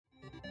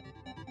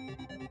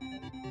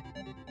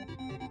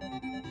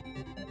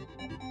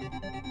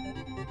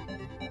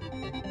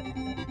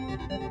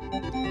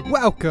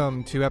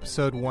Welcome to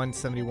episode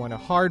 171 of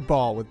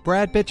Hardball with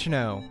Brad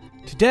Bichino.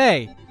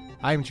 Today,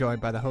 I'm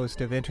joined by the host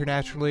of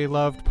internationally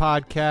loved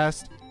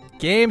podcast,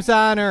 Games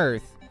on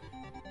Earth.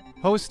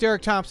 Host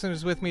Derek Thompson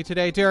is with me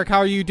today. Derek, how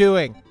are you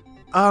doing?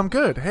 I'm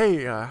good.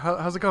 Hey,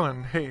 how's it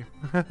going? Hey.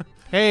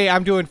 Hey,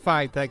 I'm doing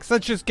fine, thanks.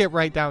 Let's just get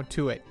right down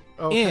to it.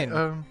 Okay,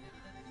 In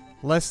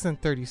less than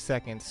 30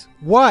 seconds.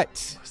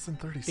 What less than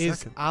 30 is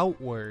seconds.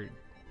 Outward?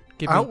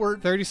 Give Outward?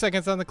 me 30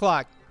 seconds on the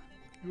clock.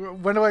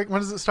 When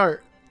does it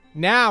start?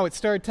 Now, it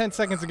started 10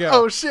 seconds ago.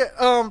 Oh shit.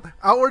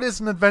 Outward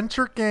is an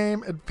adventure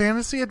game, a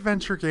fantasy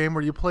adventure game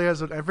where you play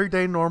as an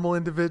everyday normal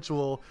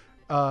individual,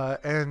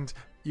 and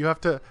you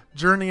have to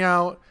journey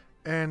out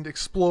and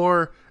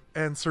explore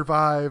and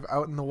survive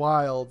out in the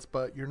wilds,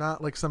 but you're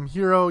not like some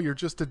hero, you're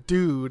just a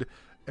dude,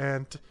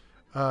 and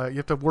you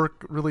have to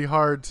work really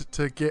hard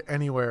to get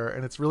anywhere,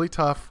 and it's really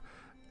tough,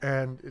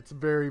 and it's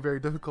very, very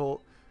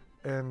difficult,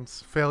 and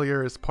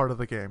failure is part of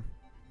the game.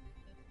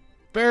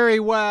 Very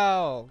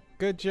well.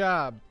 Good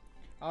job.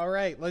 All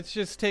right, let's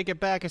just take it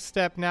back a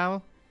step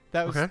now.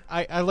 That was Okay.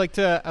 I like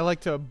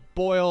to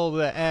boil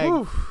the egg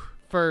Whew.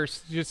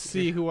 first, just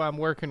see who I'm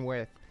working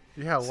with.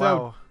 Yeah, So-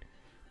 wow.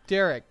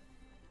 Derek,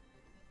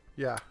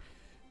 Yeah.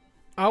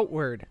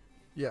 Outward.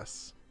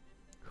 Yes.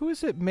 Who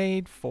is it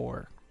made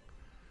for?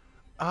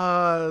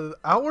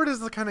 Outward is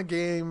the kind of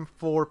game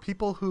for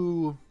people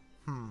who,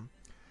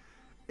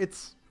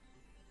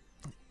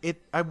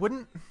 I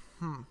wouldn't,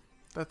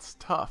 that's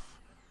tough,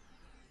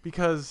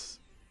 because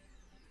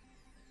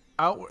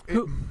Outward,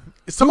 Who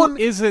someone,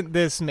 isn't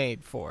this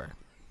made for?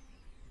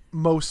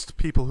 most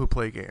people who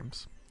play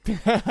games.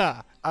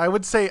 I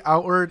would say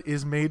Outward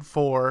is made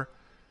for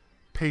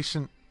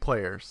patient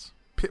players,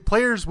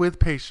 players with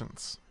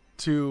patience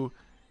to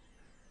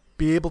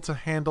be able to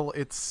handle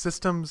its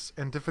systems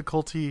and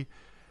difficulty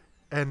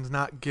and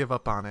not give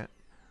up on it.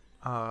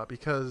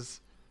 Because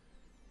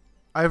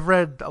I've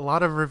read a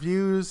lot of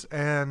reviews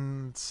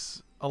and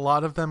a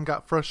lot of them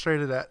got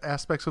frustrated at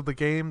aspects of the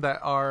game that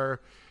are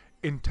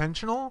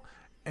intentional,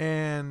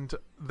 and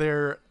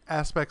they're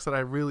aspects that I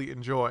really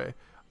enjoy.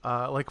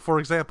 Like, for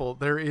example,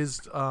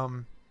 there's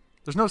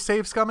no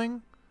save scumming.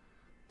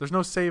 There's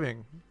no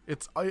saving.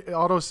 It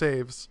auto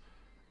saves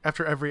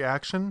after every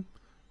action.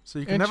 So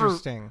you can never.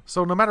 Interesting.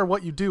 So no matter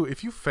what you do,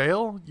 if you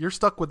fail, you're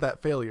stuck with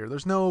that failure.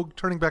 There's no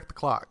turning back the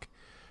clock.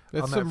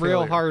 That's on that some real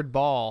failure. hard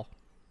ball.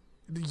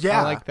 Yeah,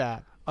 I like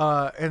that.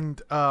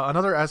 And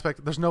another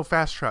aspect, there's no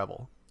fast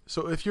travel.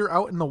 So if you're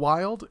out in the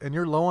wild and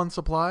you're low on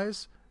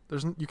supplies,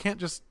 you can't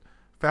just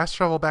fast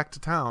travel back to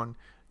town.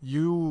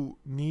 You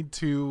need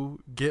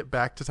to get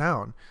back to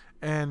town.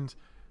 And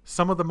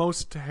some of the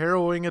most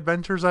harrowing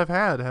adventures I've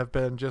had have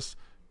been just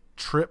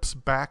trips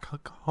back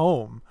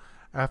home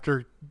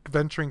after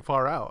venturing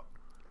far out.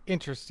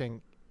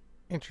 Interesting.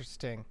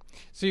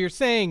 So you're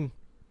saying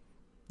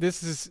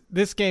this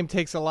game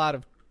takes a lot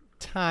of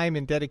time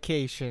and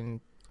dedication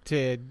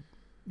to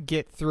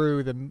get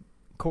through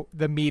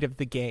the meat of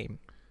the game.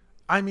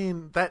 I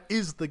mean, that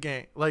is the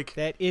game. Like,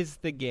 That is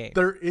the game.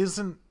 there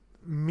isn't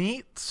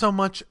meat so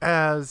much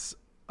as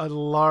a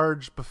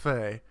large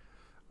buffet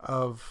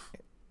of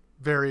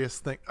various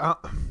things.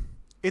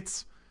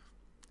 It's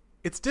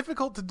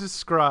difficult to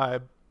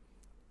describe.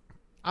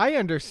 I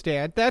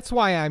understand. That's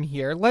why I'm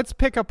here. Let's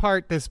pick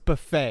apart this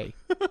buffet,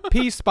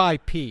 piece by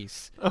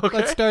piece. Okay.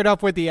 Let's start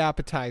off with the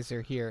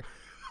appetizer here.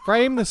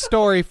 Frame the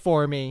story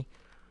for me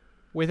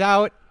with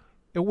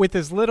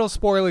as little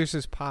spoilers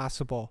as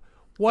possible.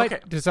 What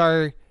Okay. does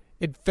our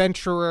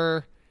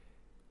adventurer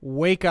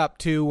wake up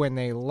to when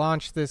they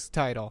launch this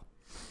title?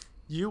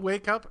 You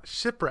wake up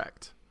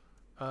shipwrecked.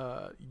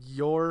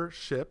 Your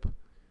ship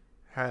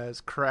has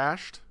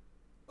crashed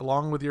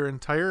along with your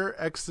entire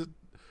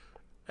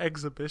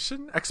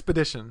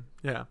expedition.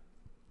 Yeah.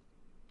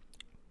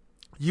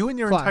 You and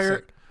your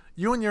Classic.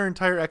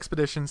 entire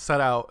expedition set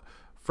out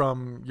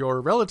from your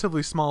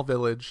relatively small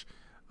village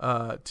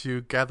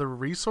to gather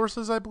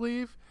resources, I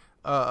believe,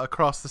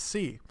 across the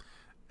sea.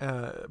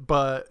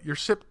 But your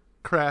ship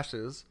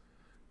crashes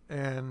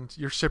and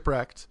you're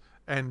shipwrecked,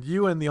 and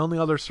you and the only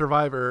other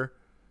survivor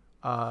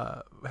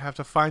have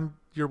to find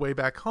your way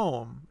back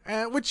home.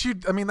 And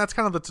that's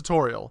kind of the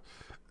tutorial.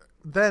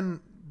 Then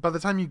by the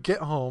time you get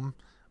home,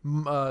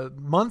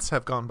 months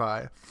have gone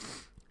by,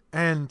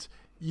 and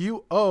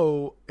you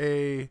owe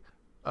a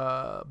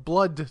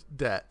blood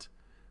debt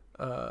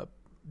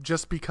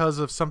just because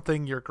of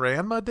something your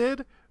grandma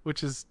did,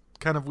 which is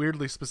kind of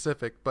weirdly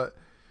specific. But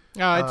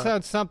It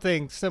sounds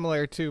something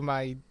similar to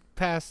my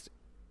past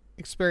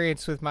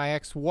experience with my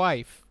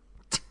ex-wife.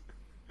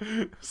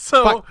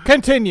 so But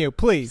continue,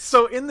 please.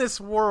 So in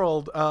this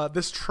world,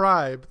 this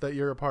tribe that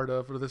you're a part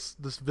of, or this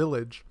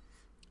village,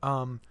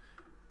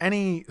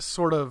 any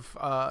sort of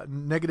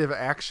negative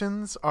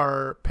actions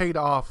are paid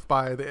off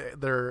by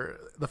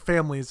the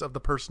families of the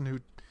person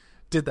who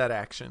did that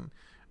action.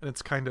 And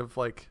it's kind of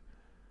like,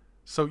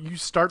 so you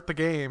start the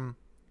game,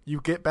 you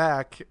get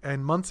back,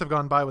 and months have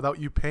gone by without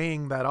you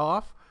paying that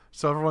off.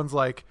 So everyone's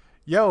like,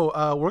 yo,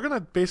 we're going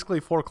to basically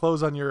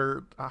foreclose on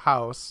your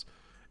house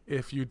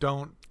if you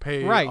don't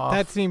pay Right, off,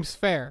 that seems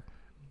fair.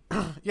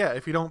 yeah,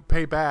 if you don't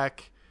pay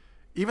back,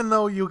 even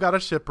though you got a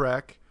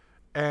shipwreck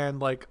and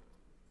like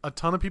a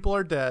ton of people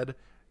are dead,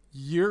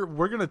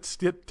 we're gonna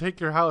take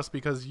your house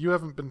because you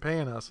haven't been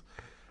paying us.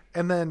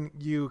 And then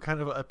you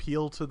kind of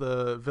appeal to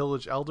the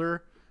village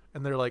elder,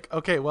 and they're like,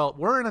 okay, well,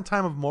 we're in a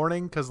time of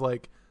mourning because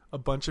like a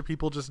bunch of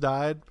people just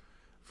died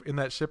in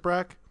that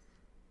shipwreck.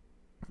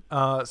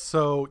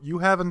 So you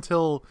have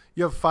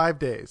 5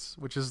 days,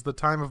 which is the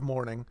time of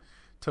mourning,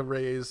 to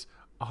raise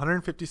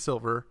 150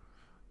 silver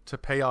to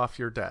pay off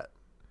your debt.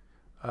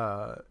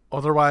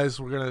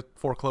 Otherwise, we're gonna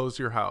foreclose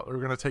your house. We're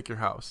gonna take your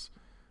house,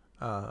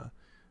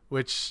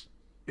 which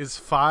is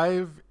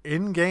 5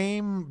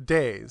 in-game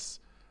days.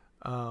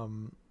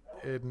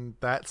 And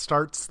that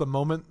starts the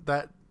moment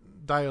that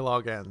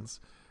dialogue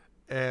ends,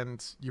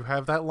 and you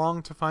have that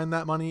long to find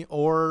that money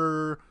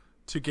or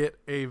to get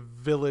a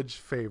village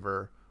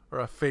favor or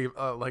a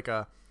favor, like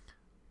a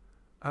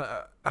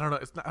I don't know.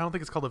 I don't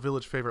think it's called a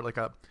village favor, like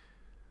a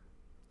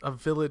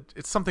village.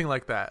 It's something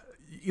like that.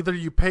 Either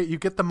you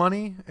get the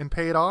money and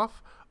pay it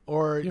off,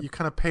 or you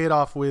kind of pay it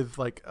off with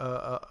like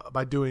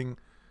by doing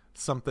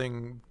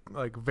something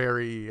like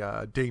very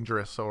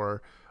dangerous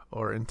or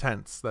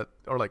intense,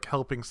 or like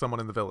helping someone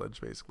in the village,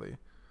 basically.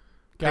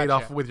 Gotcha. Paid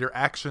off with your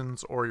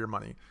actions or your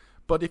money.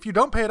 But if you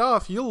don't pay it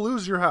off, you'll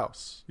lose your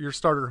house, your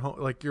starter home,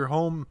 like your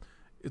home.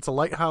 It's a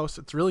lighthouse.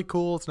 It's really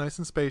cool. It's nice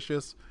and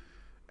spacious,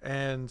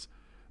 and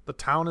the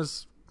town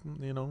is,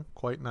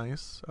 quite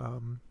nice.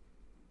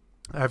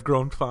 I've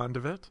grown fond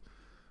of it,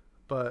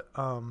 but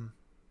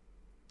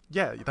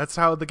yeah, that's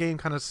how the game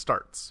kind of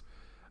starts.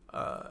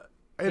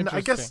 And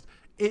I guess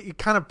it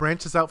kind of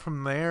branches out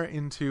from there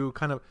into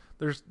kind of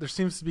there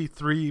seems to be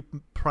 3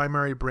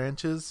 primary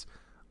branches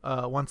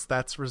once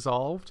that's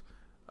resolved.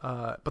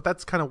 But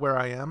that's kind of where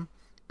I am,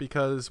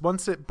 because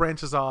once it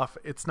branches off,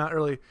 it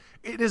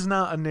is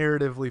not a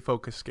narratively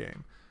focused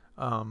game.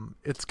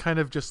 It's kind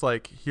of just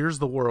like, here's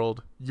the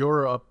world.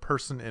 You're a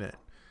person in it.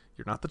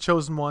 You're not the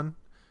chosen one.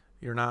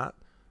 You're not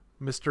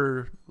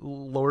Mr.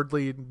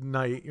 Lordly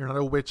Knight. You're not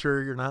a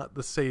witcher. You're not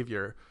the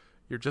savior.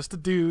 You're just a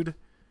dude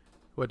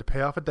who had to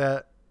pay off a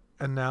debt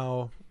and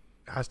now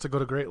has to go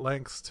to great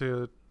lengths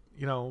to,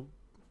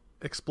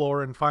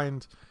 explore and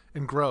find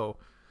and grow.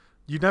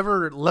 You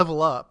never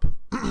level up.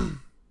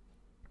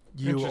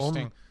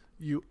 Interesting.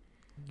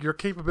 Your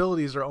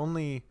capabilities are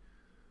only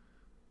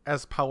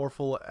as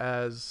powerful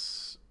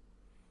as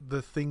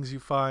the things you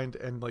find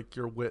and like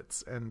your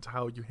wits and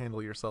how you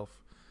handle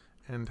yourself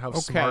and how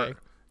smart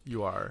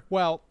you are.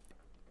 Well,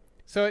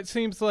 so it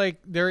seems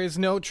like there is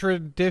no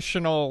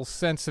traditional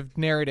sense of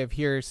narrative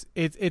here.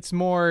 It's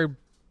more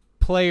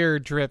player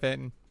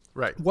driven.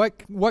 Right.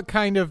 What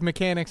kind of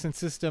mechanics and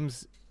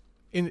systems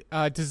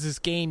does this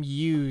game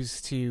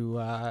use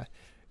to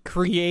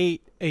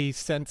create a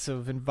sense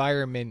of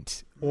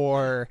environment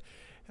or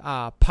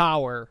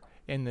power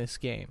in this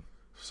game?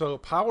 So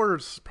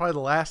power's probably the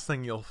last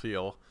thing you'll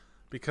feel,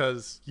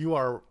 because you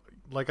are,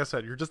 like I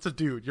said, you're just a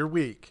dude. You're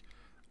weak.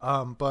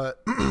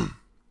 But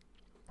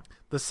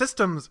the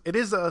systems, it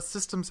is a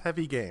systems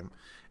heavy game,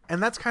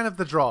 and that's kind of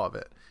the draw of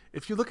it.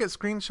 If you look at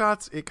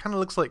screenshots, it kind of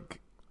looks like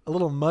a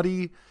little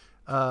muddy,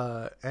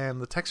 and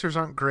the textures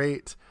aren't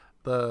great.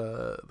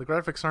 The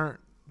graphics aren't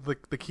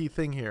the key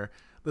thing here.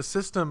 The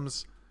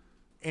systems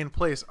in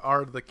place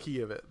are the key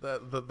of it.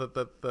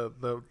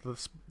 The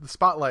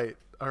spotlight,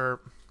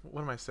 or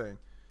what am I saying?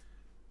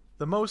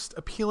 The most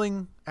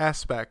appealing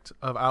aspect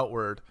of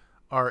Outward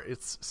are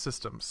its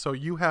systems. So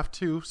you have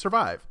to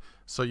survive.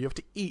 So you have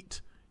to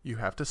eat. You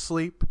have to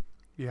sleep.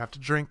 You have to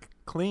drink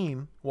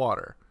clean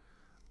water.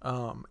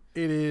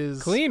 It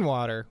is clean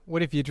water.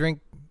 What if you drink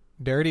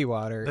dirty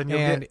water?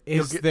 Then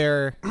is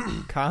there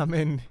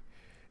common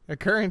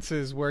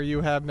occurrences where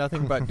you have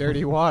nothing but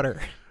dirty water?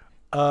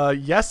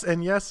 Yes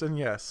and yes and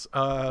yes.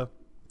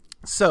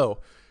 So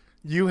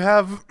you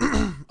have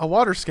a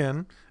water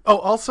skin. Oh,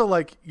 also,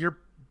 like, your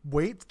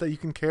weight that you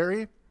can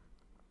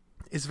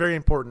is very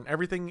important.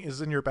 Everything is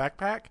in your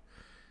backpack.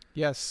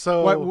 Yes.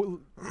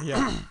 So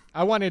yeah,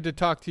 I wanted to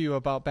talk to you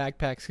about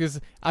backpacks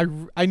because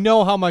I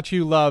know how much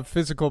you love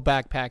physical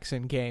backpacks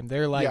in game.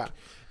 They're like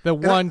the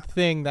one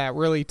thing that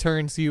really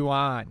turns you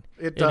on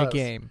in a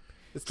game.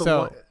 It's the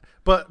one.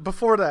 But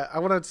before that, I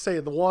want to say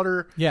the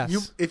water.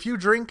 Yes. If you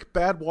drink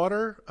bad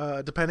water,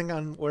 depending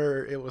on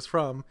where it was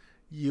from,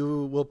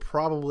 you will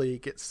probably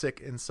get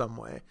sick in some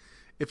way.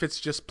 If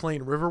it's just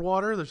plain river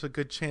water, there's a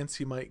good chance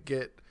you might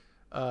get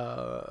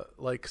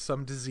like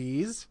some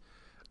disease.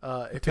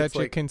 If touch it's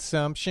like of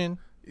consumption.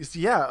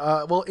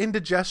 Well,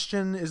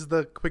 indigestion is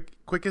the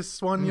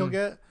quickest one you'll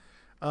get,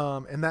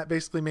 and that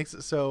basically makes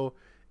it so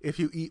if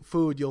you eat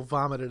food, you'll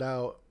vomit it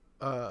out.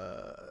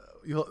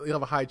 You'll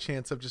have a high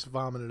chance of just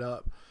vomiting it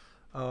up.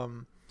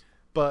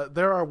 But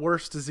there are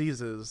worse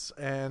diseases,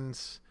 and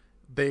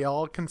they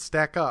all can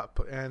stack up,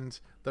 and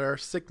there are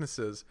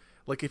sicknesses.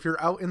 Like if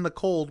you're out in the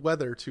cold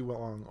weather too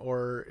long,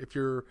 or if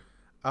you're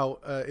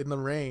out in the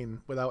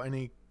rain without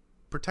any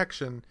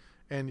protection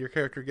and your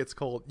character gets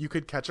cold, you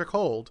could catch a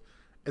cold,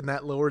 and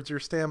that lowers your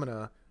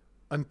stamina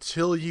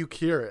until you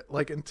cure it,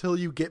 like until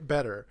you get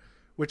better,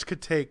 which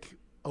could take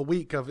a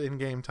week of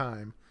in-game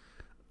time.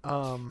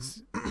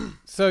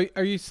 So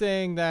are you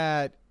saying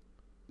that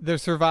the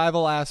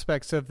survival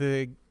aspects of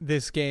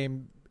this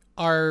game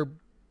are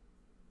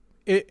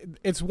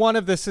it's one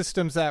of the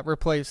systems that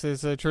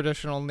replaces a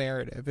traditional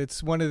narrative?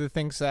 It's one of the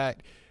things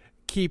that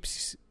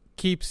keeps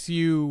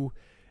you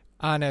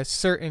on a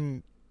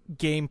certain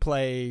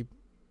gameplay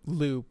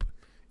loop.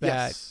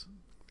 Yes.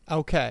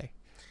 Okay.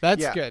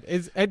 That's good.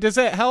 Does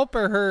it help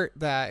or hurt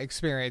that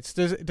experience?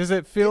 Does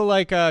it feel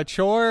like a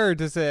chore, or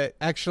does it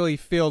actually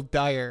feel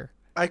dire?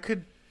 I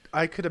could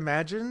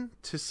imagine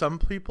to some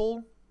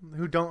people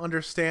who don't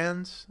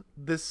understand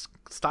this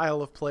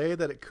style of play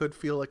that it could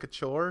feel like a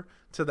chore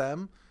to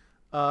them.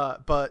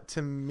 But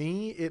to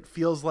me, it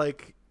feels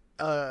like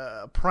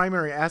a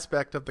primary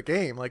aspect of the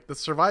game, like the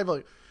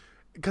survival.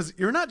 Because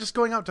you're not just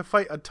going out to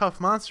fight a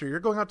tough monster. You're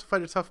going out to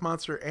fight a tough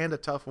monster and a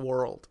tough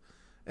world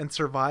and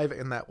survive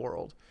in that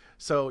world.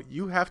 So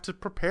you have to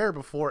prepare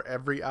before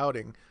every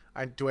outing.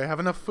 Do I have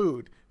enough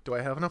food? Do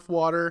I have enough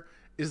water?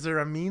 Is there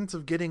a means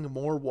of getting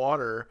more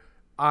water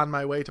on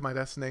my way to my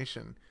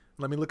destination?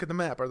 Let me look at the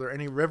map. Are there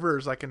any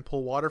rivers I can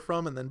pull water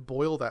from and then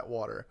boil that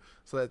water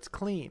so that it's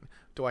clean?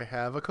 Do I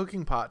have a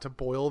cooking pot to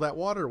boil that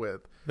water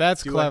with?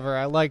 That's clever.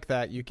 I like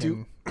that. You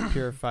can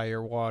purify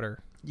your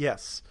water.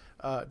 Yes.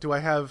 Do I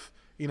have,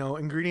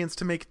 ingredients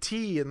to make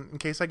tea in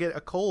case I get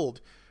a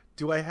cold?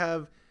 Do I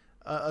have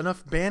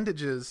enough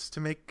bandages to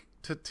make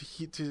to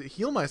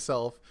heal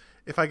myself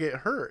if I get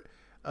hurt?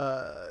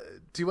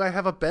 Do I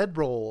have a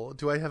bedroll?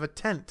 Do I have a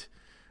tent?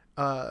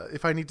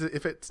 If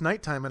it's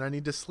nighttime and I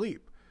need to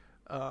sleep?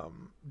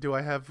 Do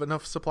I have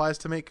enough supplies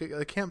to make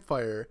a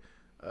campfire?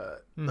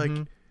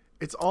 Like,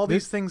 it's all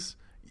these things.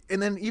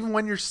 And then even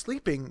when you're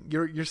sleeping,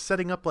 you're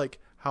setting up like,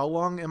 how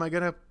long am I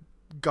gonna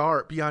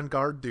be on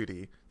guard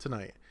duty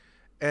tonight?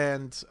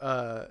 And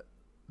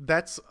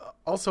that's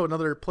also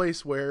another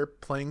place where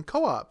playing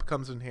co-op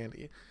comes in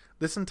handy.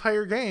 This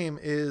entire game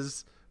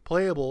is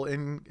playable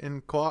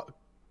in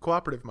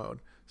cooperative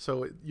mode,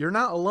 so you're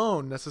not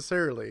alone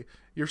necessarily.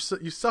 You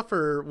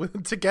suffer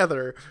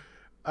together.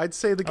 I'd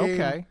say the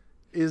game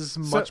is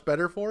much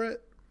better for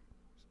it.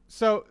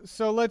 So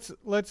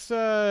let's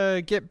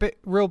get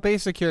real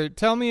basic here.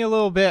 Tell me a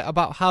little bit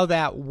about how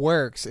that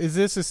works. Is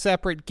this a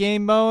separate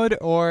game mode,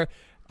 or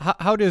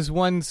how does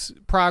one's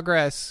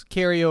progress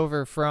carry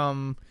over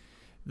from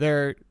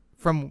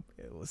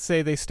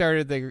say they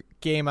started the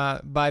game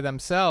by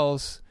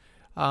themselves,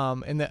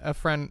 and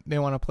they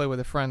want to play with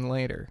a friend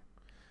later?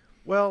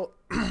 Well,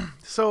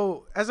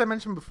 so as I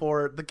mentioned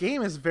before, the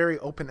game is very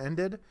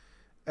open-ended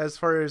as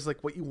far as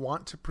like what you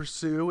want to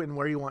pursue and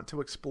where you want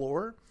to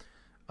explore.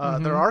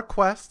 There are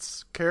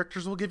quests.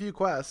 Characters will give you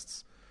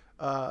quests.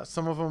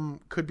 Some of them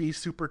could be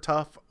super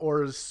tough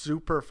or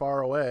super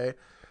far away.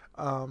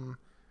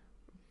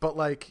 But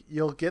like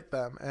you'll get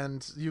them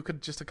and you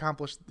could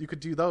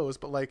do those.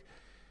 But like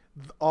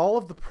all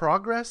of the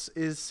progress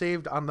is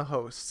saved on the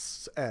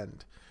host's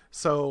end.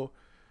 So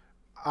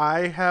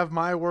I have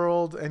my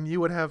world and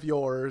you would have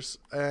yours.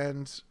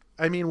 And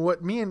I mean,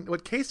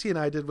 what Casey and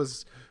I did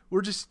was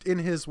we're just in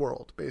his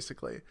world,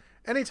 basically.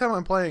 Anytime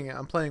I'm playing it,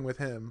 I'm playing with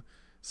him.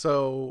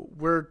 So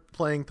we're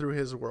playing through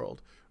his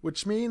world,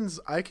 which means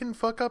I can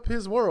fuck up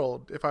his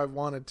world if I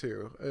wanted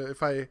to.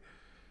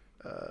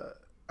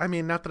 I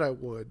mean, not that I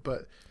would,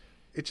 but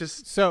it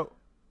just... So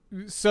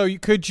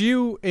could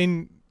you,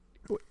 in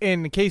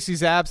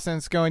Casey's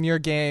absence, go in your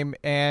game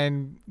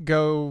and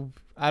go,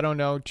 I don't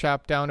know,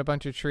 chop down a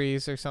bunch of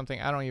trees or something?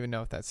 I don't even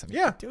know if that's something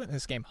you can do in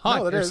this game.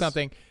 Hunt or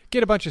something.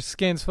 Get a bunch of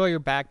skins, fill your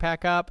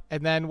backpack up,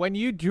 and then when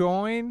you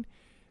join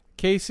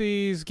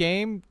Casey's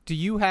game, do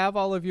you have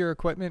all of your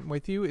equipment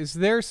with you? Is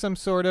there some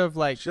sort of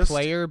like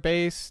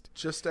player-based?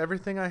 Just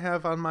everything I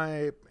have on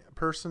my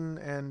person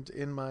and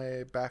in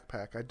my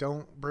backpack. I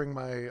don't bring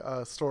my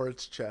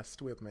storage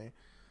chest with me.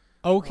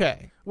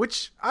 Okay.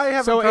 Which I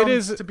haven't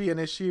found to be an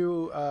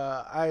issue.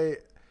 I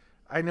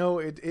know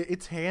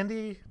it's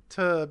handy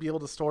to be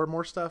able to store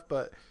more stuff,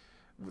 but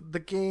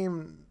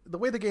the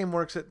way the game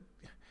works,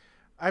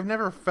 I've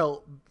never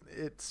felt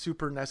it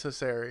super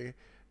necessary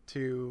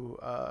to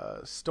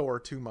store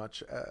too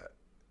much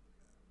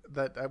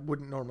that I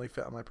wouldn't normally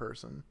fit on my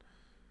person.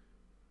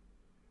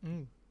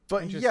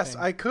 But yes,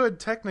 I could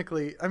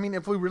technically. I mean,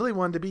 if we really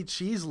wanted to be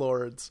cheese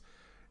lords,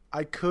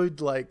 I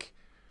could like,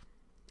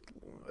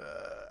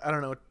 I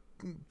don't know,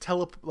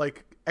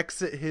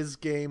 exit his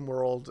game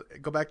world,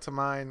 go back to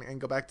mine,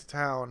 and go back to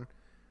town.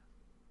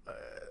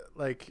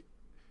 Like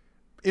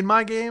in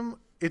my game,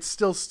 it's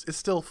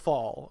still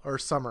fall or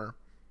summer.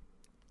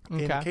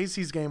 Okay. In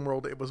Casey's game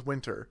world, it was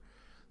winter.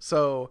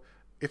 So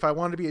if I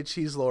wanted to be a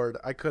cheese lord,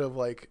 I could have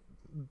like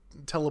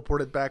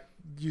teleported back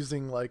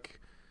using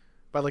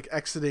by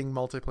exiting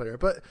multiplayer.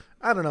 But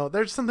I don't know.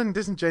 There's something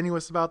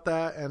disingenuous about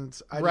that, and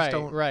I just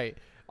don't. Right.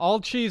 All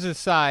cheese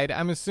aside,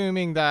 I'm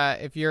assuming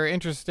that if you're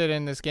interested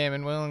in this game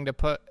and willing to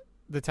put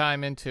the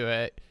time into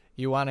it,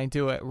 you want to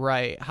do it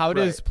right. How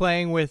does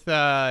playing with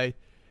a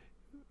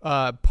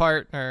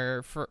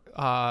partner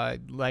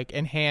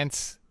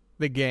enhance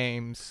the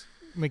game's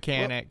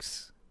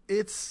mechanics? Well,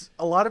 it's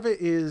a lot of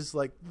it is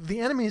like the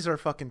enemies are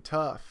fucking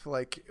tough.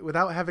 Like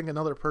without having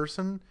another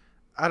person,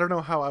 I don't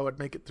know how I would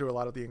make it through a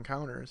lot of the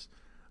encounters.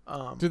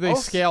 Do they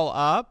scale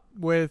up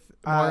with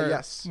more,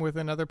 yes, with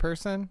another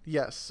person?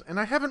 Yes, and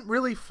I haven't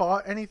really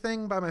fought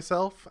anything by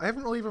myself. I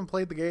haven't really even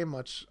played the game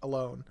much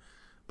alone,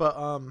 but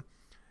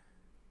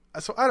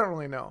so I don't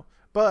really know.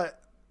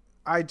 But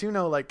I do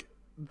know like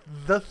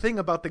the thing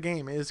about the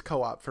game is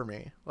co-op for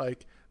me.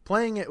 Like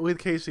playing it with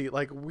Casey,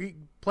 like we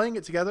playing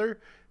it together,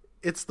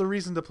 it's the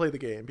reason to play the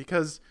game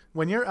because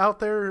when you're out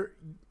there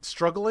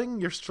struggling,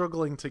 you're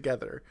struggling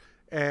together.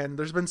 And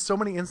there's been so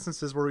many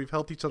instances where we've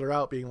helped each other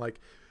out, being like,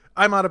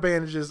 I'm out of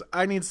bandages.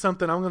 I need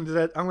something. I'm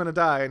gonna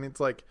die. And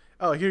it's like,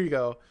 oh, here you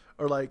go.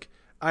 Or like,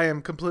 I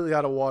am completely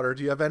out of water.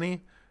 Do you have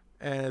any?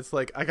 And it's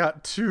like, I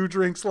got 2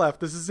 drinks left.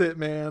 This is it,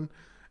 man.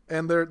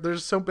 And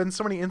there's been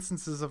so many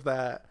instances of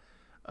that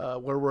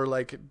where we're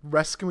like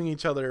rescuing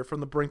each other from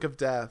the brink of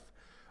death,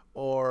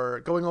 or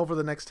going over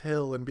the next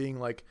hill and being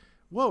like,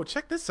 whoa,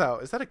 check this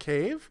out. Is that a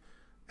cave?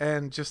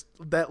 And just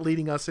that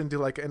leading us into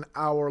like an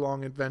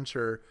hour-long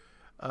adventure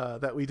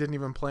that we didn't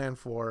even plan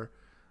for.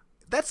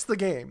 That's the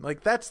game.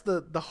 Like that's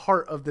the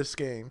heart of this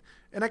game,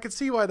 and I can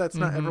see why that's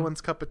not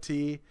everyone's cup of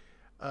tea.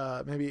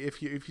 Maybe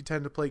if you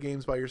tend to play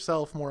games by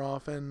yourself more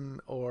often,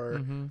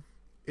 or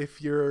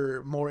if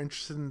you're more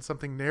interested in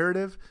something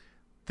narrative,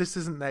 this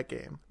isn't that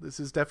game. This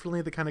is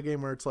definitely the kind of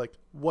game where it's like,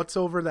 what's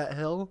over that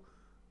hill?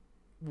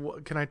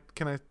 What, can I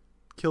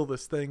kill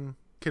this thing?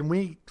 Can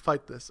we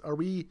fight this? Are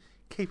we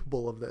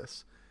capable of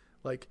this?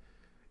 Like,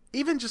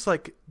 even just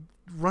like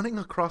running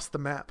across the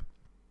map.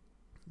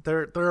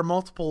 There are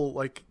multiple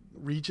like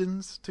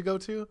regions to go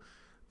to,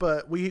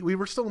 but we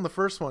were still in the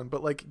first one,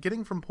 but like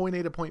getting from point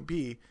A to point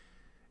B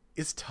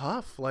is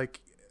tough.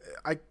 Like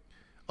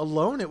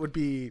alone it would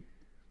be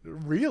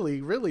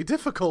really, really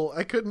difficult.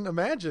 I couldn't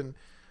imagine.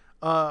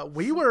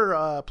 We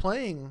were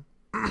playing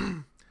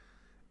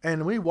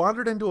and we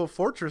wandered into a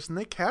fortress and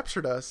they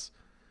captured us,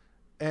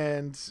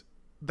 and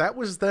that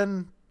was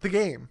then the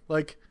game.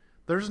 Like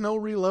there's no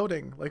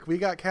reloading. Like we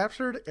got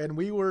captured and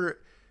we were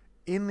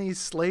in these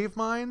slave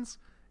mines,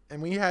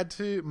 and we had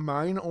to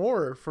mine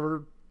ore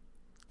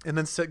and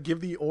then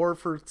give the ore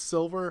for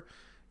silver,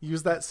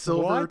 use that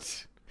silver,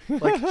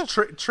 like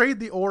trade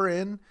the ore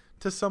in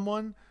to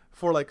someone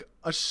for like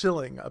a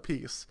shilling a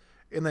piece,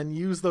 and then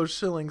use those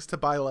shillings to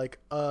buy like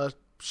a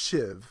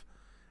shiv.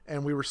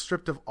 And we were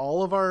stripped of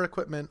all of our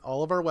equipment,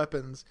 all of our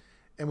weapons,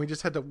 and we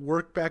just had to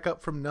work back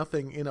up from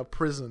nothing in a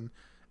prison.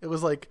 It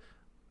was like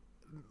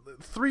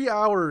 3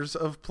 hours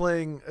of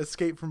playing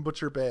Escape from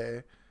Butcher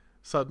Bay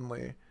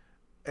suddenly.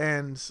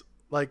 And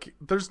like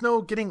there's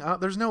no getting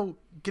out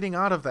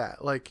of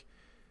that. Like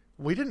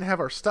we didn't have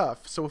our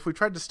stuff, so if we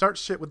tried to start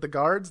shit with the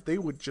guards, they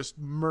would just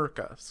murk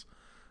us.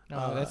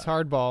 Oh, that's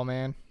hardball,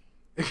 man.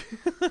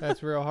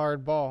 That's real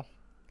hardball.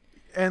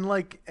 And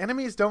like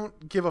enemies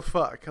don't give a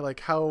fuck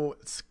like how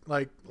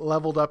like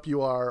leveled up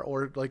you are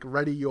or like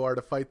ready you are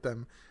to fight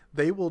them.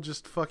 They will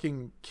just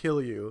fucking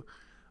kill you.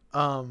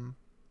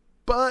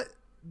 But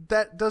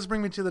that does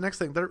bring me to the next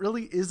thing. There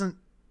really isn't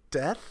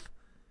death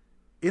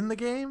in the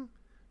game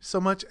so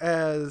much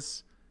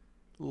as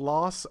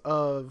loss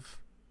of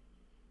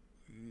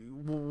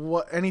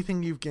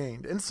anything you've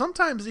gained. And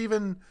sometimes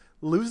even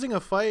losing a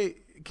fight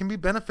can be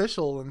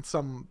beneficial in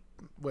some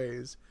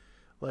ways.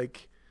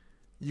 Like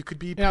you could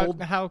be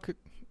pulled. How could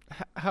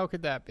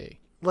that be?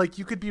 Like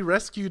you could be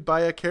rescued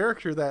by a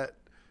character that,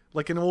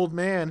 like an old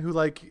man who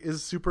like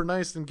is super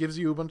nice and gives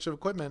you a bunch of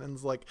equipment and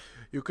is like,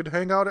 you could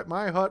hang out at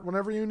my hut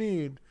whenever you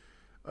need.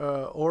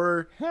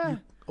 Or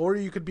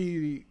you could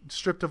be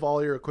stripped of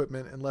all your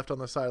equipment and left on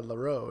the side of the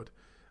road,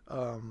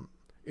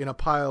 in a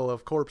pile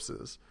of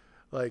corpses.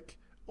 Like,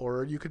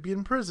 or you could be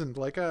imprisoned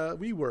like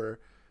we were.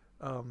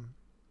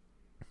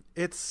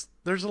 There's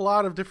a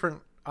lot of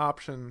different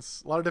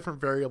options, a lot of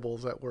different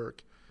variables at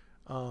work.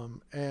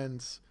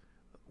 And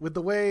with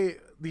the way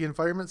the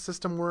environment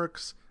system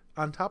works,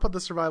 on top of the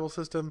survival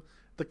system,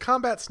 the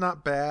combat's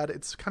not bad.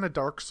 It's kind of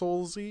Dark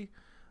Souls-y.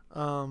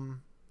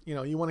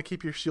 You want to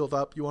keep your shield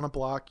up. You want to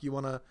block. You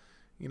want to,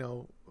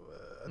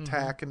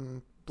 attack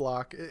and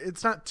block.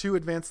 It's not too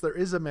advanced. There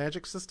is a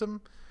magic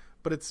system,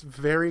 but it's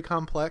very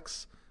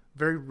complex,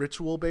 very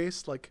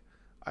ritual-based. Like,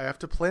 I have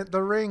to plant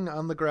the ring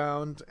on the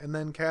ground and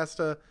then cast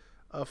a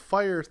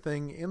fire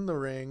thing in the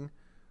ring,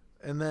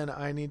 and then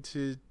I need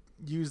to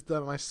use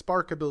my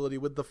spark ability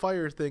with the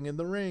fire thing in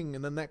the ring,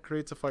 and then that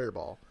creates a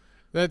fireball.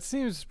 That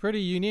seems pretty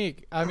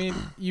unique. I mean,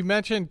 you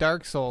mentioned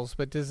Dark Souls,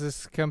 but does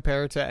this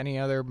compare to any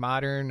other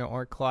modern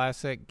or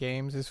classic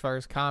games as far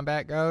as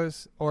combat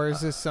goes? Or is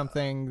this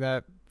something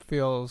that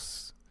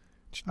feels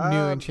new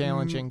and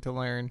challenging to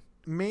learn?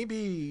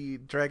 Maybe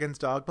Dragon's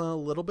Dogma a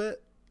little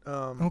bit.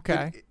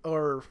 Okay.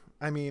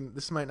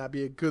 This might not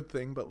be a good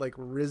thing, but like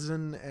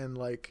Risen and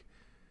like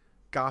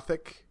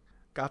Gothic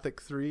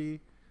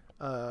 3,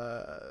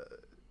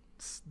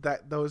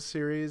 those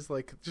series,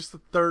 like just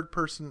the third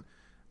person.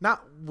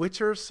 Not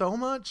Witcher so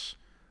much,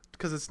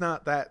 because it's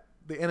not that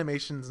the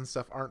animations and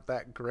stuff aren't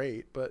that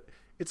great, but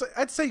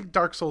I'd say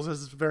Dark Souls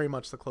is very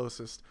much the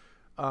closest.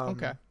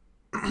 Okay.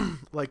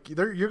 Like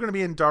you're going to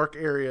be in dark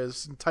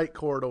areas and tight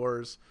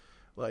corridors.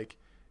 Like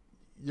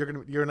you're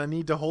gonna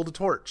need to hold a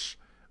torch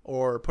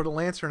or put a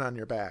lantern on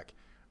your back.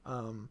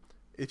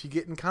 If you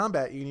get in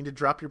combat, you need to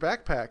drop your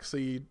backpack so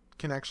you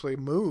can actually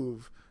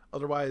move.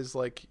 Otherwise,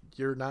 like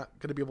you're not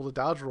going to be able to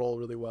dodge roll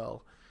really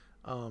well.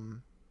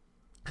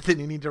 Then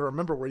you need to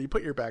remember where you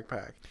put your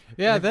backpack.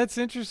 Yeah, that's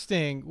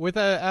interesting. With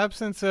the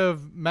absence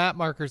of map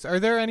markers, are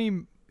there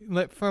any?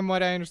 From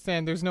what I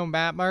understand, there's no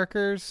map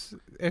markers.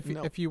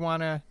 If you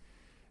want to,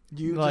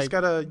 you just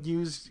gotta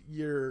use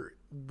your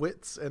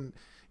wits and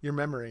your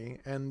memory,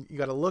 and you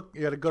gotta look.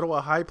 You gotta go to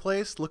a high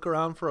place, look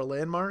around for a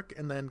landmark,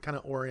 and then kind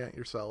of orient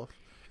yourself.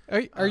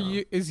 Are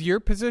you? Is your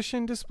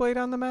position displayed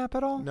on the map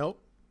at all? Nope.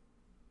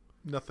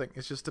 Nothing.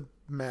 It's just a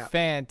map.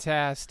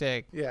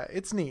 Fantastic. Yeah,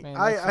 it's neat. Man,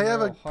 I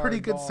have a pretty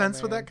good hardball,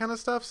 sense with man. that kind of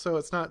stuff, so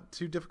it's not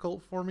too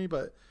difficult for me,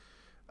 but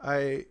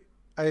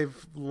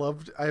I've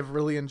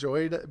really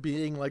enjoyed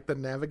being like the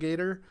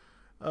navigator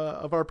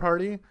of our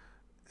party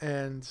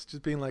and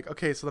just being like,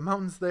 okay, so the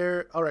mountain's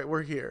there. All right,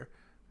 we're here.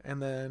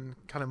 And then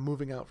kind of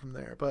moving out from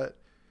there. But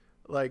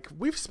like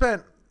we've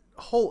spent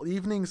whole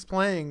evenings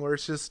playing where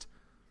it's just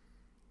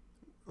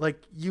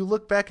like you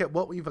look back at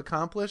what we've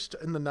accomplished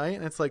in the night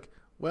and it's like,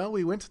 well,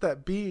 we went to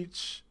that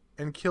beach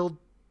and killed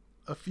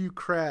a few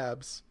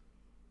crabs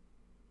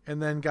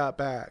and then got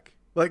back.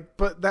 Like,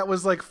 but that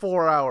was like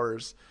 4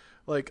 hours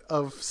like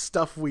of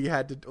stuff we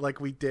had to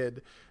we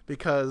did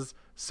because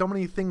so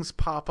many things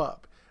pop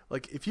up.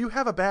 Like if you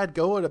have a bad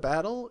go at a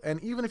battle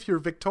and even if you're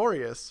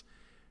victorious,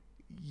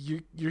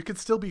 you could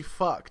still be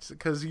fucked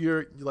because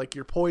you're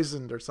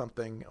poisoned or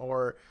something,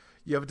 or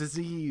you have a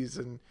disease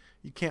and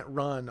you can't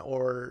run,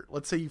 or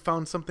let's say you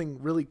found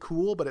something really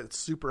cool but it's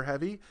super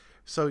heavy.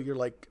 So you're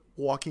like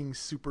walking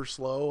super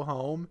slow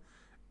home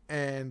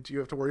and you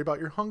have to worry about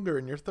your hunger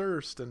and your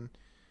thirst. And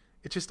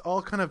it just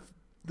all kind of,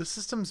 the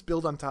systems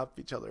build on top of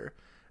each other.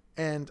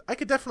 And I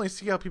could definitely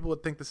see how people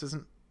would think this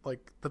isn't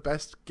like the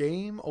best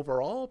game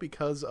overall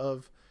because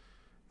of,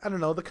 I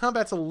don't know, the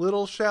combat's a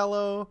little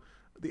shallow.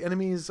 The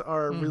enemies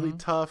are really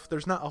tough.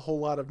 There's not a whole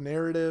lot of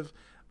narrative.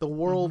 The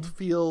world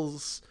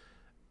feels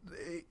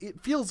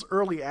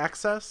early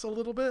access a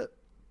little bit,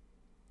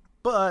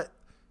 but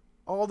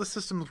all the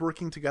systems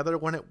working together,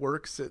 when it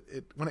works,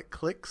 when it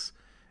clicks,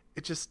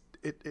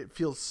 it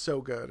feels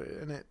so good.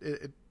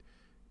 And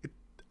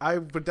I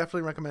would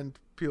definitely recommend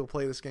people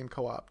play this game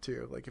co-op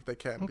too, like if they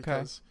can,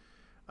 because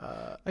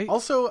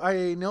also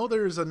I know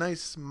there's a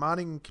nice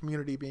modding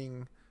community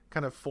being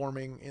kind of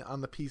forming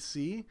on the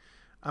PC.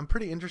 I'm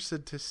pretty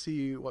interested to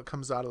see what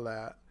comes out of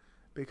that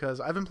because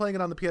I've been playing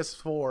it on the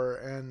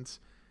PS4 and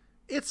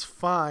it's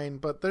fine,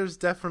 but there's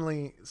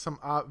definitely some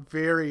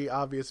very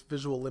obvious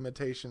visual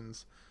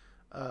limitations.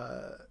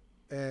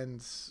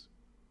 And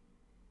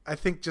I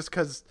think just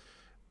because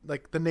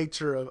like the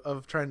nature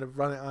of trying to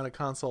run it on a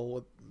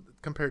console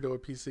compared to a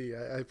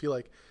PC, I feel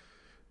like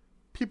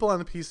people on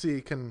the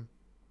PC can,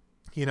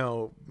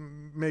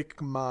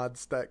 make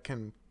mods that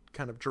can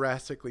kind of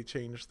drastically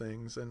change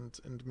things and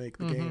make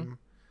the game.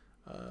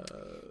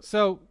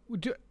 So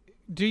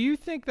do you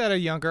think that a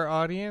younger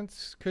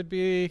audience could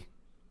be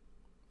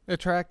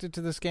attracted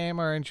to this game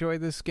or enjoy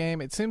this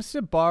game? It seems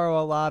to borrow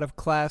a lot of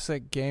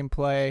classic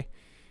gameplay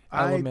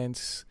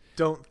elements. I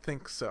don't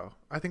think so.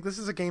 I think this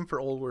is a game for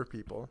older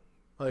people.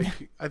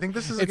 Like I think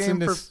this is a game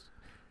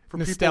for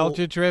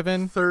nostalgia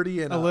driven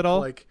 30 and a up. little.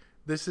 Like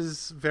this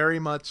is very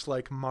much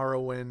like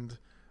Morrowind,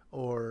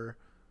 or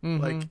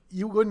like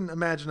you wouldn't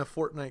imagine a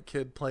Fortnite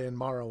kid playing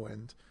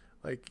Morrowind.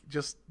 Like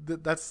just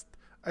that's,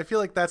 I feel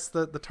like that's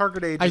the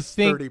target age is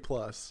 30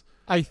 plus.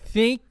 I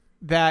think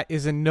that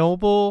is a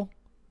noble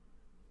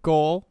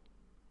goal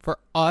for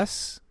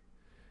us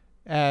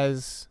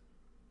as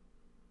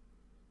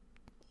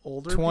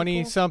older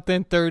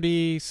 20-something,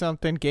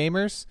 30-something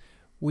gamers.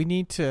 We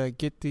need to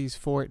get these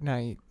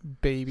Fortnite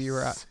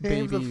babies. The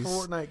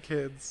Fortnite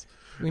kids.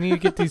 We need to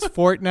get these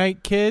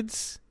Fortnite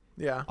kids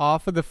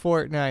off of the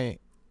Fortnite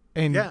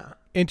and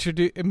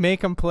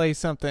make them play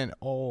something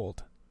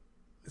old.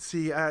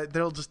 See,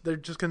 they're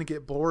just going to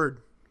get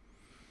bored.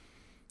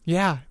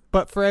 Yeah,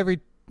 but for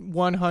every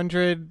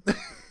 100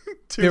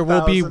 there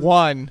will be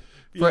one.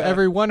 For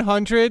every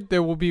 100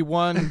 there will be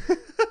one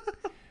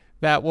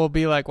that will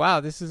be like, wow,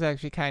 this is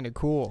actually kind of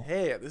cool.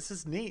 Hey, this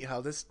is neat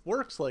how this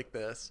works like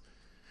this.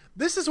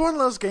 This is one of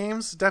those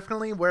games,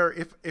 definitely, where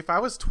if I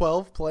was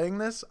 12 playing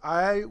this,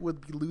 I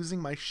would be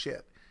losing my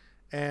shit.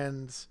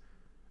 And,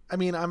 I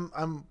mean,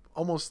 I'm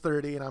almost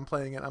 30 and I'm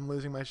playing it. I'm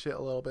losing my shit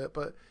a little bit,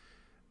 but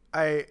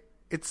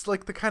it's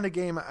like the kind of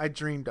game I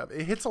dreamed of.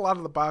 It hits a lot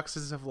of the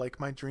boxes of, like,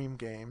 my dream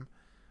game.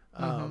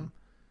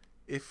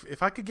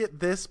 If I could get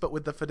this, but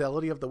with the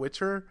fidelity of The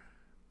Witcher,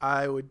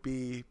 I would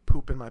be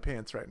pooping my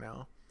pants right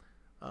now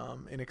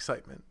in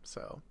excitement.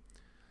 So,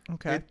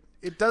 okay.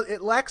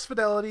 It lacks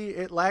fidelity,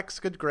 it lacks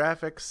good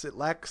graphics, it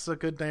lacks a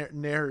good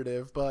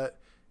narrative, but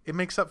it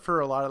makes up for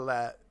a lot of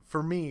that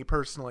for me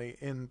personally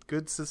in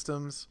good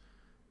systems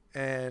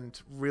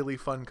and really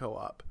fun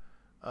co-op.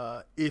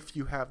 if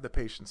you have the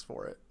patience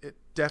for it. It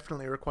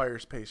definitely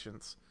requires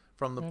patience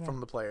from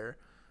the player.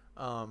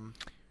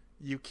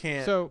 You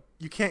can't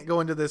go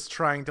into this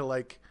trying to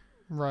like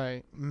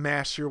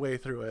mash your way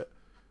through it.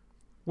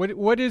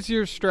 What is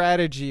your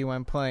strategy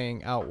when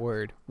playing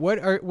Outward?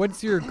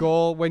 What's your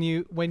goal when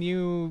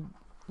you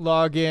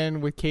log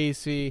in with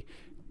Casey?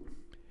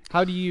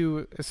 How do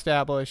you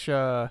establish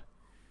what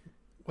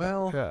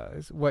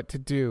to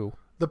do?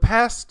 The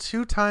past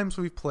 2 times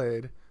we've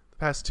played, the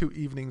past 2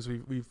 evenings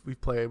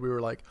we've played, we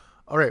were like,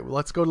 all right, well,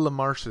 let's go to the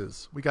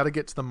marshes. We got to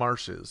get to the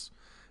marshes.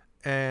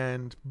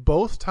 And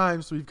both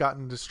times we've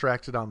gotten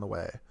distracted on the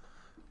way.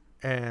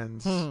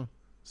 And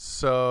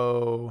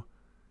so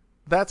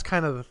that's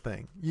kind of the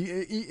thing.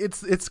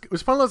 It's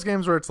one of those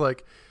games where it's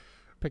like,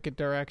 pick a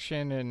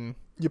direction and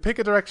you pick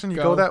a direction, you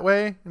go that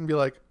way and be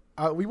like,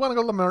 we want to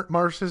go to the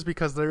marshes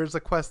because there is a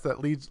quest that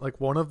leads,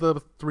 like one of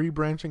the 3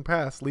 branching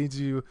paths leads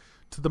you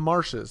to the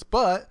marshes.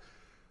 But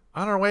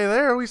on our way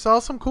there, we saw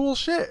some cool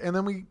shit. And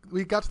then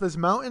we got to this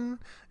mountain.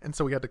 And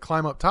so we had to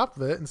climb up top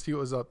of it and see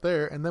what was up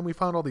there. And then we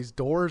found all these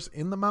doors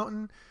in the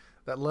mountain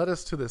that led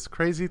us to this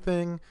crazy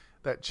thing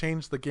that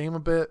changed the game a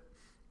bit.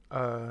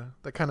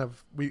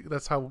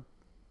 That's how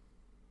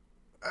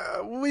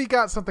we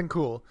got something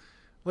cool.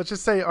 Let's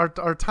just say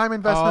our time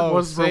investment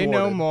was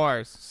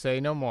rewarded. Say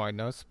no more.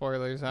 No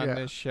spoilers on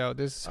this show.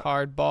 This is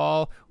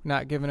Hardball. We're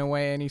not giving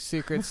away any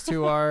secrets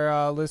to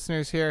our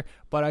listeners here.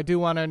 But I do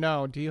want to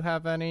know, do you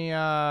have any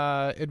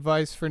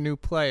advice for new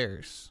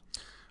players?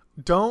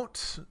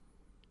 Don't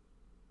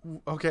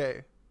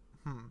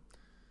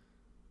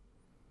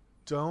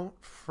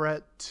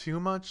fret too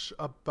much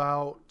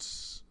about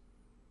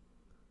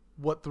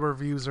what the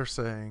reviews are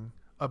saying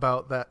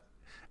about that.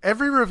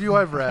 Every review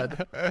I've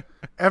read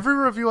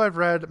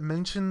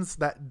mentions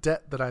that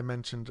debt that I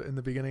mentioned in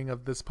the beginning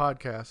of this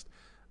podcast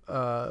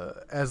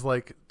as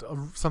like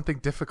something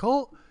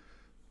difficult.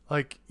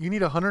 Like, you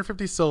need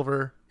 150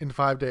 silver in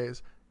 5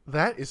 days.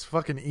 That is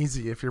fucking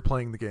easy if you're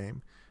playing the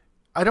game.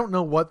 I don't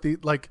know what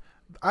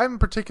I'm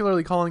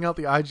particularly calling out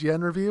the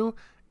IGN review.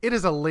 It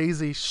is a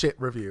lazy shit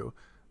review.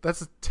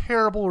 That's a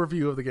terrible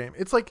review of the game.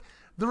 It's like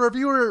the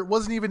reviewer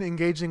wasn't even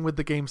engaging with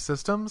the game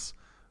systems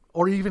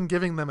or even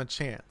giving them a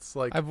chance.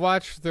 Like, I've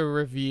watched the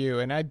review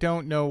and I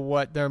don't know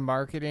what their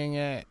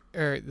marketing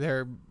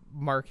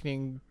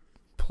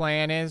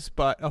plan is,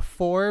 but a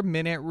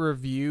 4-minute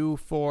review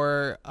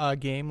for a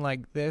game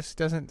like this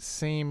doesn't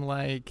seem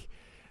like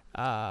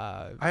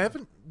I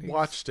haven't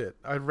watched it.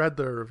 I read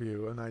the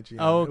review on IGN.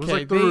 Oh, okay. It was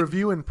like the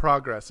review in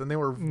progress, and they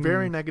were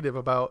very negative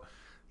about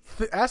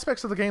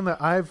aspects of the game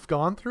that I've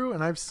gone through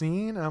and I've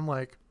seen. And I'm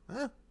like,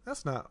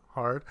 that's not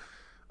hard.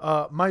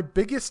 My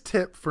biggest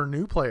tip for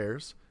new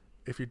players,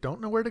 if you don't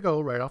know where to go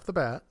right off the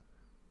bat,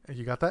 and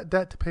you got that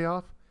debt to pay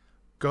off,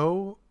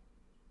 go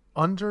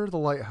under the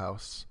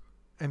lighthouse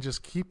and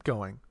just keep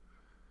going.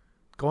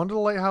 Go under the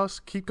lighthouse,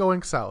 keep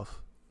going south,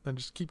 then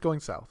just keep going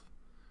south.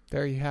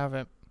 There you have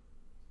it.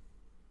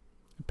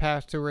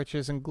 Path to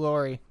riches and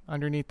glory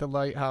underneath the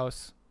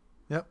lighthouse.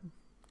 Yep.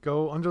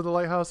 Go under the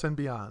lighthouse and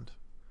beyond.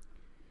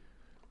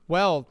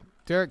 Well,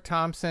 Derek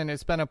Thompson,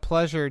 it's been a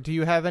pleasure. Do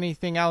you have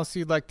anything else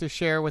you'd like to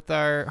share with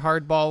our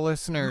Hardball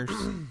listeners?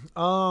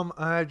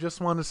 I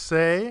just want to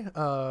say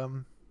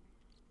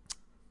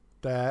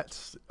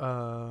that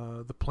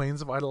the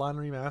Plains of Eidolon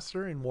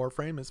remaster in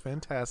Warframe is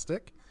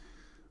fantastic.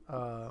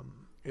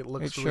 It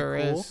looks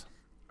really cool. Is.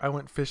 I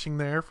went fishing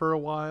there for a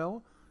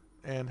while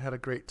and had a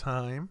great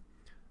time.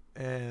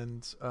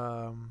 And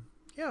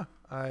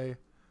I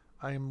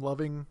am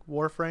loving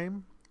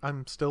Warframe.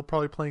 I'm still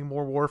probably playing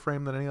more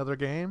Warframe than any other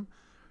game,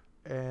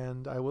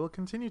 and I will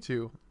continue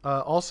to.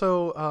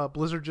 Also,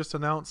 Blizzard just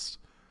announced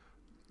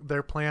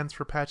their plans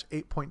for patch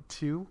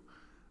 8.2,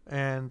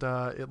 and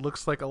it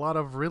looks like a lot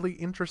of really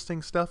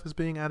interesting stuff is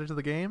being added to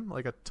the game,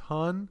 like a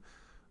ton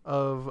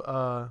of...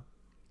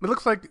 it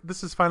looks like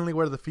this is finally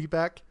where the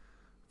feedback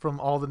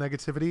from all the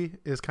negativity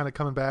is kind of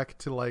coming back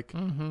to, like,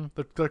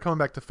 they're coming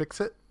back to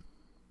fix it.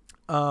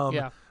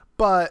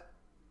 But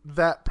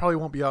that probably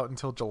won't be out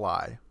until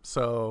July,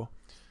 so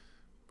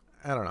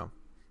I don't know.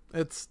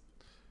 That's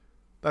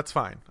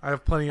fine. I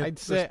have plenty of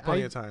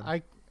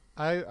time.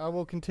 I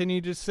will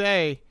continue to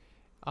say,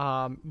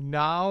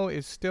 now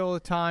is still a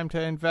time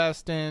to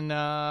invest in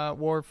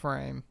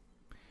Warframe.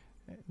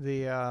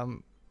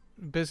 The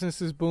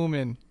business is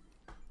booming.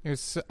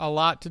 There's a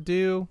lot to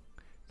do.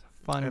 It's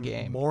a fun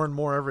game. More and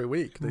more every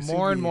week.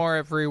 More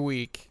every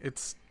week.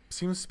 It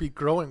seems to be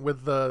growing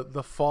with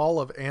the fall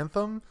of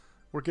Anthem.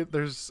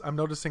 I'm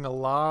noticing a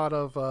lot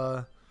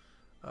of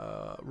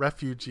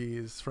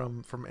refugees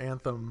from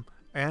Anthem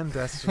and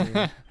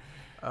Destiny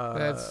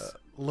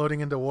loading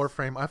into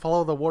Warframe. I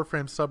follow the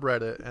Warframe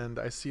subreddit, and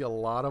I see a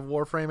lot of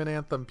Warframe and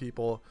Anthem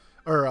people,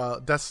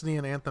 or Destiny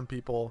and Anthem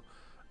people,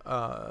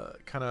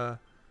 kind of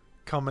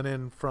coming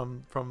in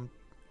from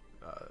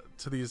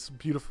to these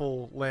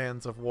beautiful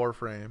lands of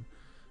Warframe.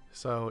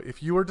 So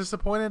if you were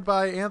disappointed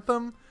by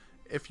Anthem,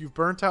 if you've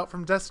burnt out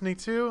from Destiny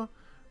 2,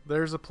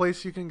 there's a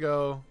place you can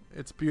go.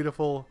 It's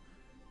beautiful,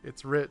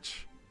 it's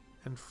rich,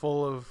 and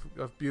full of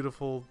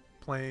beautiful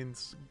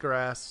plains,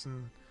 grass,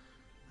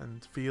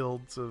 and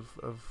fields of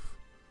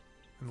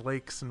and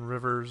lakes and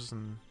rivers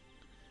and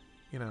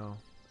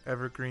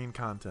evergreen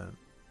content.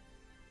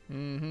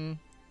 Mm-hmm.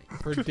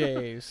 For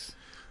days.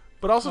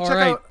 But also check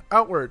out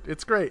Outward.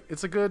 It's great.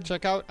 It's a good...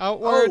 Check out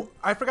Outward. Oh,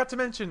 I forgot to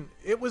mention,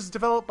 it was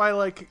developed by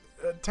like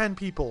 10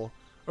 people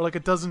or like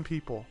a dozen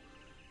people.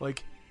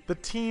 Like, the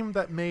team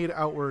that made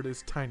Outward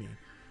is tiny.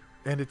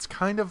 And it's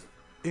kind of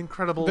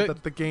incredible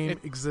that the game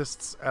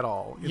exists at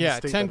all. In the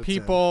state 10 that it's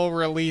people in.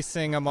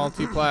 releasing a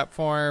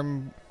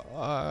multi-platform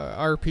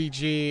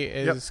RPG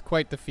is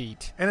quite the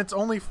feat. And it's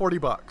only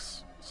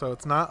 $40. So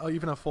it's not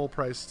even a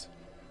full-priced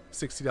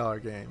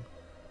 $60 game.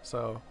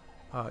 So...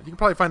 you can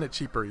probably find it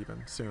cheaper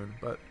even soon,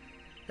 but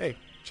hey,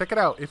 check it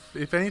out.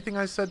 If anything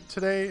I said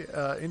today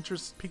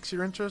piques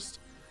your interest,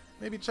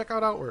 maybe check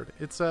out Outward.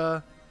 It's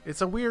a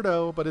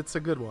weirdo, but it's a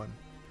good one.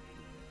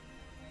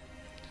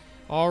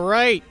 All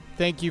right,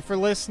 thank you for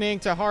listening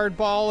to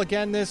Hardball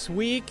again this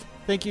week.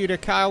 Thank you to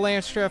Kyle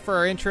Lanstra for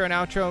our intro and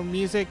outro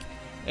music,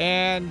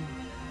 and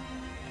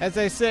as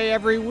I say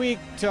every week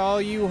to all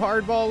you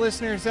Hardball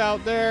listeners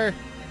out there,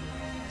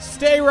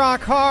 stay rock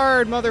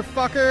hard,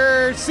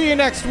 motherfucker. See you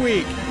next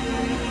week.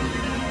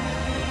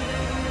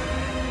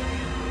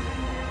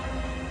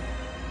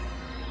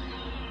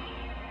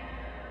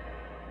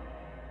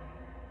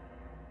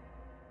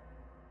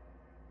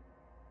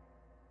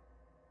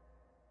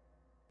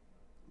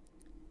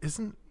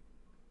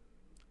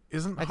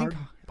 Isn't I think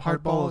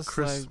Hardball a is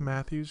Chris like,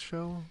 Matthews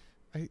show?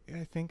 I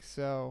think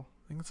so.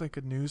 I think it's like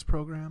a news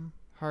program.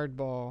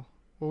 Hardball.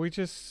 Well, we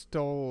just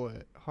stole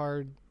it.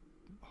 Hardball.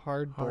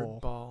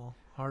 Call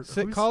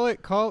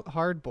it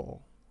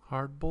Hardball.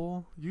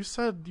 Hardball? You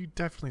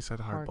definitely said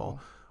Hardball.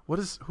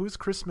 Who's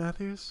Chris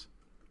Matthews?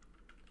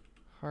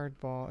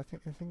 Hardball. I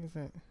think is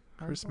it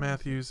Chris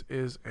Matthews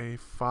is a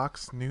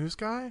Fox News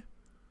guy?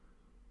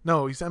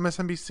 No, he's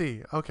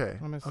MSNBC. Okay.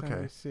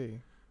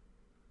 MSNBC.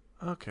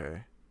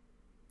 Okay.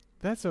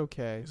 That's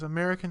okay. He's an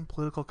American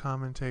political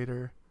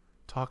commentator,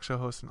 talk show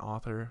host, and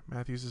author.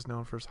 Matthews is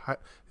known for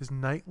his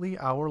nightly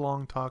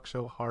hour-long talk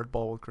show,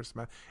 Hardball with Chris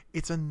Matthews.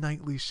 It's a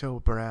nightly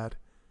show, Brad.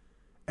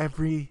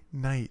 Every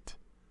night.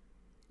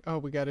 Oh,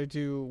 we got to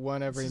do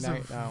one every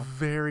night now. This is a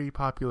very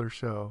popular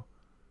show.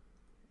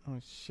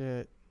 Oh,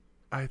 shit.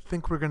 I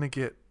think we're going to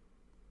get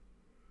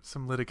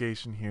some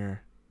litigation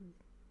here.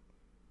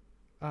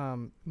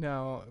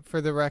 No,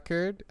 for the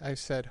record, I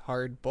said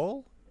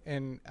Hardball,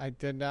 and I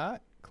did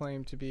not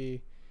claim to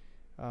be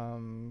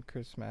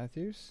Chris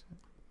Matthews.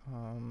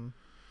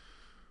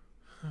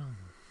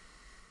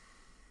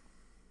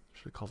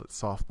 Should have called it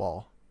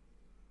softball.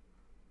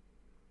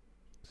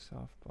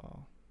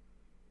 Softball.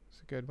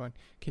 It's a good one.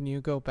 Can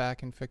you go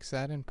back and fix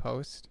that in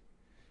post?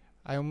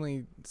 I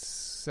only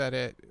said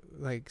it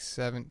like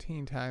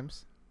 17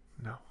 times.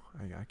 No,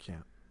 I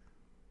can't.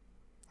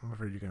 I'm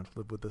afraid you're going to have to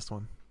live with this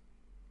one.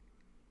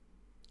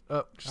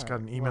 Oh, just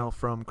got an email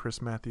from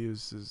Chris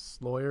Matthews'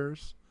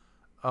 lawyers.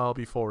 I'll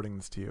be forwarding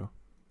this to you.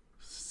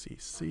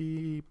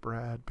 CC,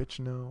 Brad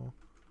Bitchno.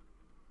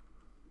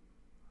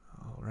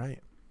 All right.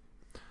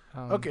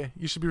 Okay,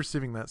 you should be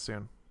receiving that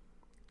soon.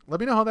 Let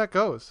me know how that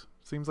goes.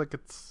 Seems like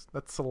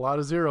that's a lot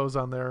of zeros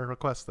on their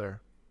request there.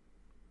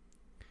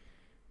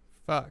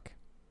 Fuck.